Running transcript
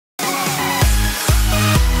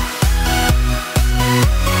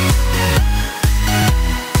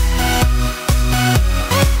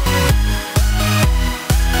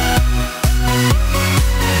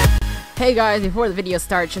Hey guys, before the video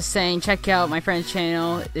starts, just saying, check out my friend's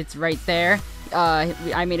channel. It's right there.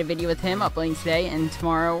 I made a video with him uploading today, and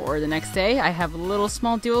tomorrow or the next day I have a little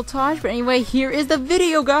small duotage. But anyway, here is the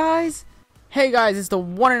video, guys. Hey guys, it's the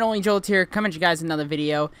one and only Jolt here, coming at you guys another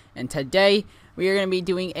video, and today we are going to be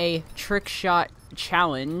doing a trick shot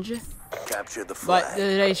challenge. Capture the flag. But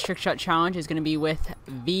today's trick shot challenge is going to be with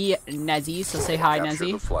vNezii, so say hi, Capture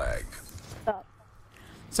Nezii. the flag.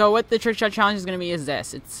 So what the trick shot challenge is going to be is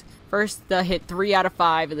this. It's first to hit 3 out of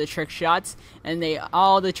 5 of the trick shots, and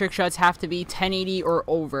all the trick shots have to be 1080 or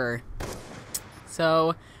over.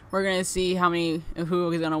 So we're going to see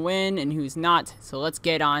who is going to win and who's not. So let's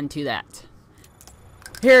get on to that.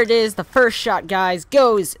 Here it is. The first shot, guys,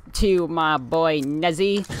 goes to my boy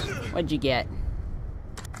vNezii. What'd you get?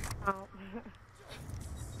 I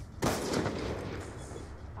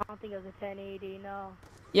don't think it was a 1080, no.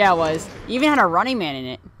 Yeah, it was. You even had a running man in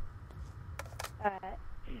it.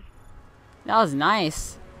 That was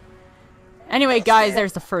nice. Anyway, guys,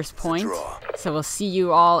 there's the first point. So we'll see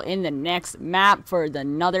you all in the next map for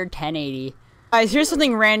another 1080. Guys, here's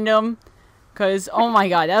something random. Because, oh my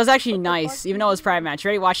god, that was actually nice. Even though it was private match.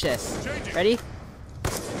 Ready? Watch this. Ready?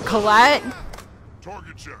 Colette.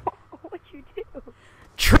 Target shot. What'd you do?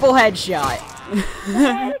 Triple headshot.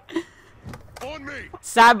 On me.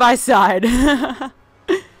 Side by side.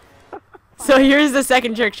 So here's the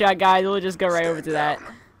second trick shot, guys. We'll just go right over to that.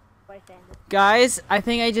 Guys, I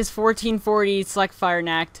think I just 1440 select fire and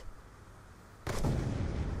act.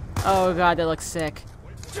 Oh god, that looks sick.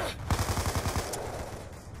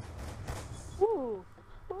 Ooh.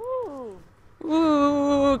 Ooh.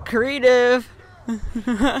 Ooh, creative.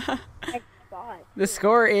 The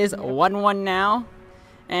score is 1-1 now.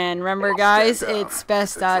 And remember, guys, it's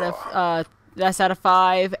best out of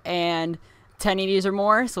 5 and 1080s or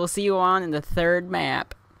more. So we'll see you on in the third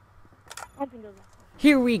map.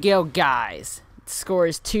 Here we go, guys. The score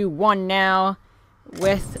is 2-1 now,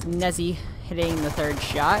 with vNezii hitting the third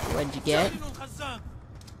shot. What'd you get?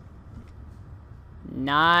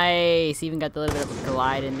 Nice. Even got a little bit of a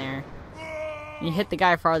glide in there. And you hit the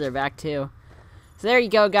guy farther back, too. So there you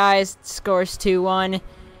go, guys. Score's 2-1.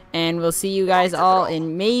 And we'll see you guys all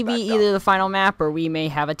in maybe either the final map or we may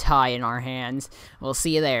have a tie in our hands. We'll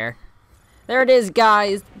see you there. There it is,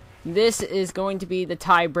 guys. This is going to be the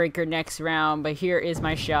tiebreaker next round, but here is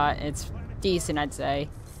my shot. It's decent, I'd say.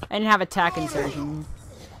 I didn't have attack insertion.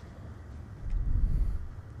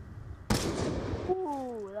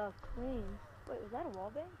 Ooh, that was clean. Wait, was that a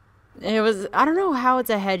wallbang? It was, I don't know how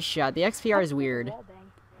it's a headshot. The XPR is weird.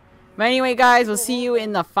 But anyway, guys, we'll see you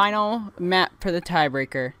in the final map for the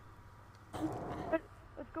tiebreaker.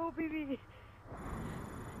 Let's go, baby.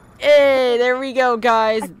 Hey, there we go,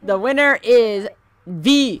 guys. The winner is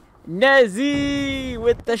vNezii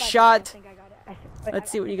with the shot.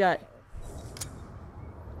 Let's see what you got.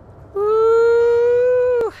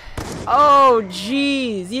 Woo! Oh,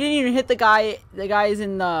 jeez. You didn't even hit the guy. You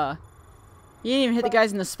didn't even hit the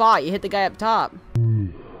guys in the spot. You hit the guy up top.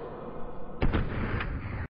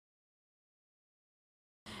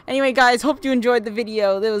 Anyway, guys, hope you enjoyed the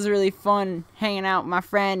video. It was really fun hanging out with my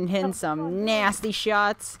friend and hitting some nasty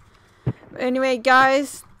shots. Anyway,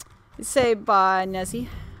 guys, say bye, vNezii.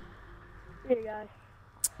 Hey, guys.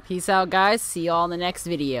 Peace out, guys. See y'all in the next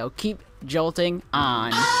video. Keep jolting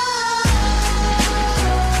on.